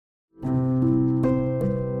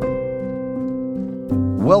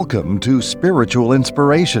Welcome to Spiritual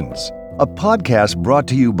Inspirations, a podcast brought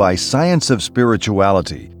to you by Science of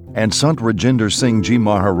Spirituality and Sant Rajinder Singh Ji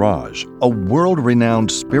Maharaj, a world-renowned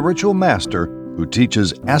spiritual master who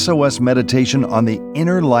teaches SOS meditation on the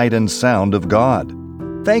inner light and sound of God.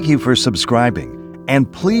 Thank you for subscribing, and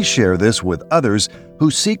please share this with others who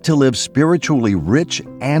seek to live spiritually rich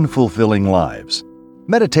and fulfilling lives.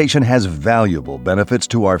 Meditation has valuable benefits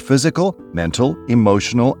to our physical, mental,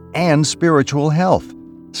 emotional, and spiritual health.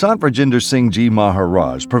 Sant Rajinder Singh Ji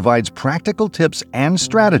Maharaj provides practical tips and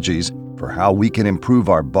strategies for how we can improve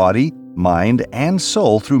our body, mind, and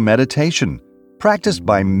soul through meditation. Practiced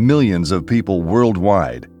by millions of people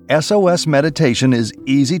worldwide, SOS meditation is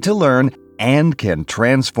easy to learn and can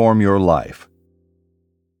transform your life.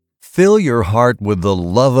 Fill your heart with the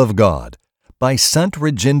love of God by Sant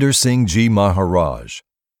Rajinder Singh Ji Maharaj.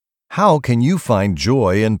 How can you find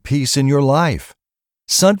joy and peace in your life?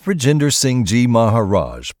 Sant Rajinder Singh Ji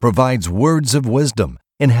Maharaj provides words of wisdom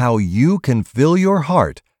in how you can fill your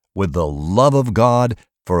heart with the love of God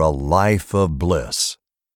for a life of bliss.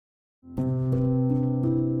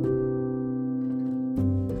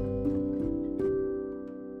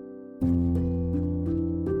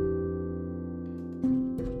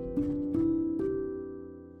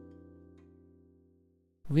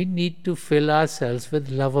 We need to fill ourselves with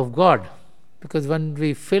love of God. Because when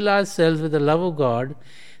we fill ourselves with the love of God,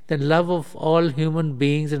 then love of all human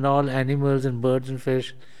beings and all animals and birds and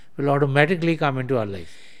fish will automatically come into our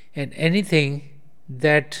life. And anything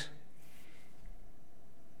that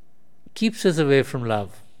keeps us away from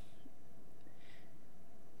love,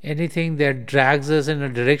 anything that drags us in a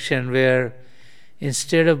direction where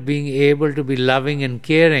instead of being able to be loving and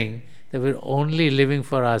caring, that we're only living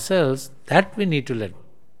for ourselves, that we need to let go.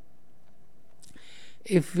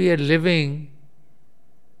 If we are living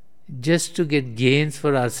just to get gains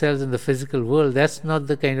for ourselves in the physical world, that's not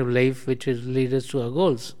the kind of life which will lead us to our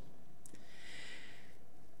goals.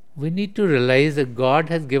 We need to realize that God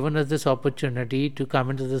has given us this opportunity to come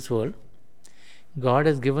into this world. God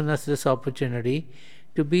has given us this opportunity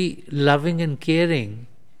to be loving and caring.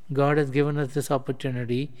 God has given us this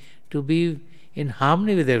opportunity to be in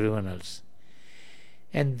harmony with everyone else.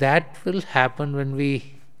 And that will happen when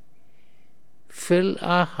we fill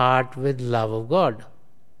our heart with love of God.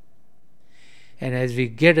 And as we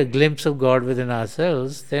get a glimpse of God within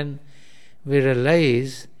ourselves, then we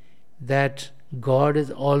realize that God is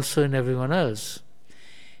also in everyone else.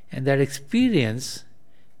 And that experience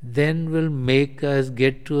then will make us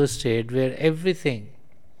get to a state where everything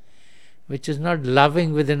which is not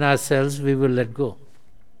loving within ourselves, we will let go.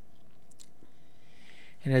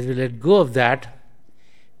 And as we let go of that,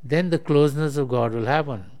 then the closeness of God will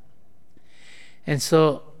happen. And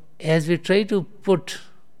so, as we try to put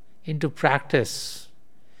into practice,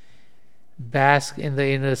 bask in the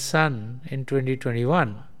inner sun in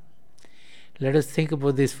 2021, let us think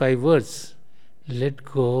about these 5 words. Let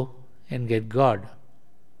go and get God.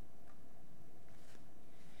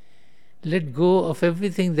 Let go of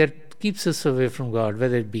everything that keeps us away from God,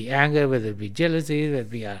 whether it be anger, whether it be jealousy, whether it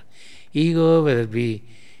be our ego, whether it be,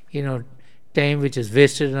 time which is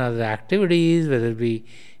wasted in other activities, whether it be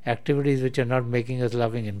activities which are not making us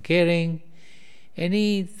loving and caring,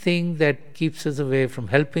 anything that keeps us away from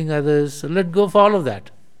helping others. So let go of all of that.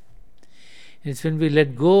 It's when we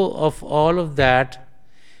let go of all of that,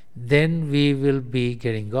 then we will be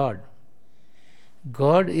getting God.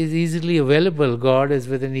 God is easily available. God is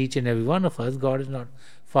within each and every one of us. God is not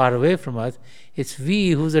far away from us. It's we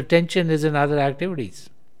whose attention is in other activities.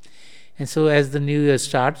 And so as the new year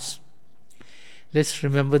starts, let's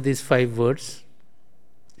remember these 5 words.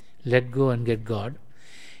 Let go and get God.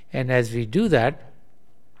 And as we do that,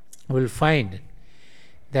 we'll find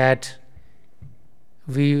that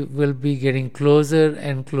we will be getting closer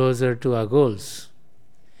and closer to our goals.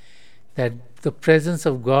 That the presence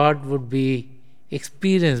of God would be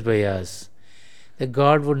experienced by us. That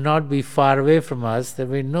God would not be far away from us, that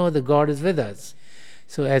we know that God is with us.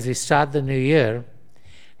 So as we start the new year,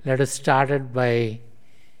 let us start it by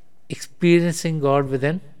experiencing God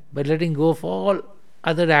within, by letting go of all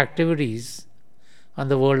other activities on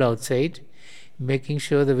the world outside, making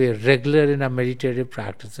sure that we are regular in our meditative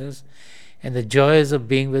practices, and the joys of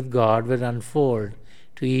being with God will unfold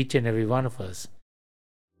to each and every one of us.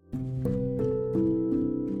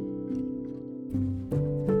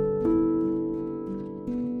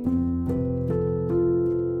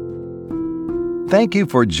 Thank you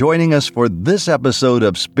for joining us for this episode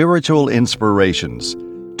of Spiritual Inspirations.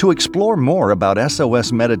 To explore more about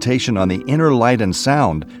SOS meditation on the inner light and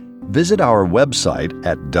sound, visit our website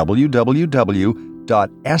at www.sos.org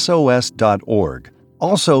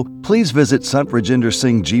Also, please visit Sant Rajinder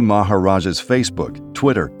Singh Ji Maharaj's Facebook,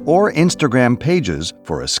 Twitter, or Instagram pages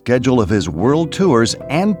for a schedule of his world tours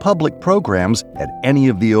and public programs at any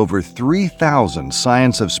of the over 3,000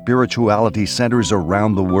 Science of Spirituality centers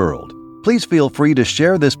around the world. Please feel free to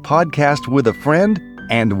share this podcast with a friend,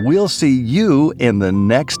 and we'll see you in the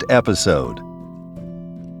next episode.